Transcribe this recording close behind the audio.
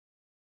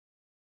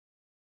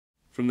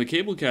From the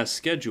Cablecast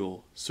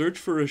schedule, search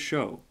for a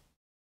show.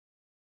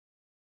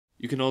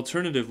 You can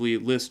alternatively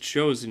list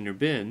shows in your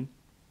bin,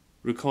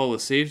 recall a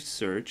saved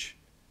search,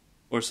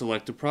 or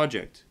select a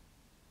project.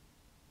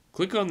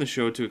 Click on the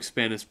show to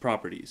expand its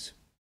properties.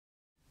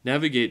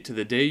 Navigate to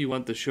the day you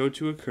want the show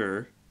to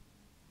occur,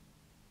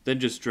 then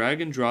just drag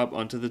and drop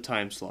onto the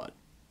time slot.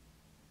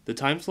 The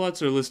time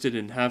slots are listed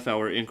in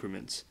half-hour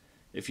increments.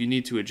 If you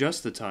need to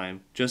adjust the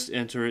time, just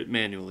enter it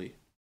manually.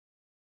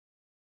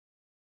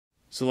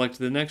 Select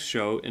the next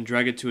show and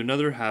drag it to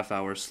another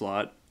half-hour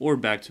slot or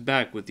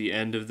back-to-back with the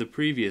end of the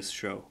previous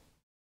show.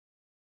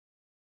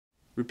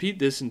 Repeat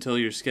this until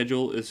your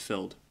schedule is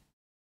filled.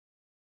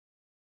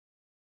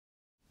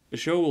 A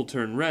show will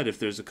turn red if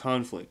there's a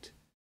conflict.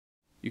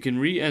 You can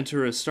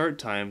re-enter a start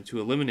time to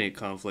eliminate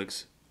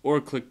conflicts,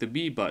 or click the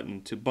B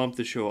button to bump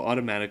the show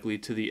automatically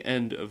to the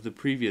end of the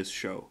previous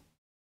show.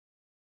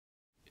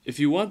 If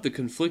you want the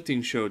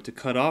conflicting show to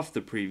cut off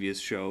the previous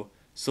show,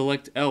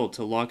 select L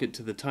to lock it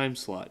to the time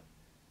slot.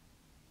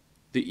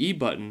 The E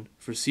button,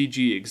 for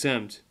CG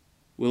exempt,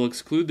 will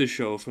exclude the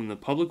show from the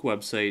public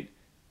website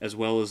as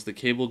well as the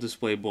cable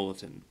display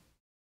bulletin.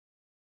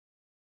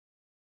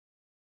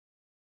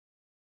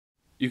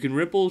 You can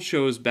ripple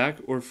shows back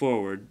or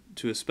forward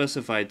to a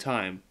specified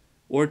time,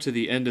 or to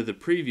the end of the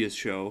previous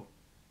show,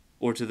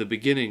 or to the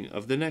beginning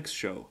of the next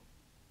show.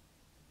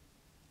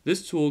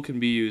 This tool can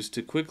be used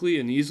to quickly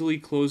and easily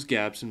close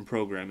gaps in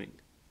programming.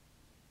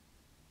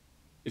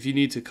 If you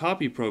need to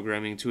copy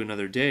programming to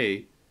another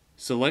day,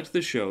 select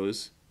the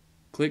shows,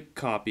 click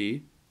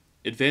Copy,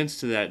 advance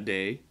to that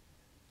day,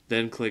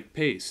 then click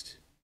Paste.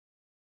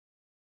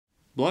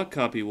 Block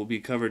copy will be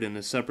covered in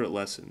a separate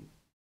lesson.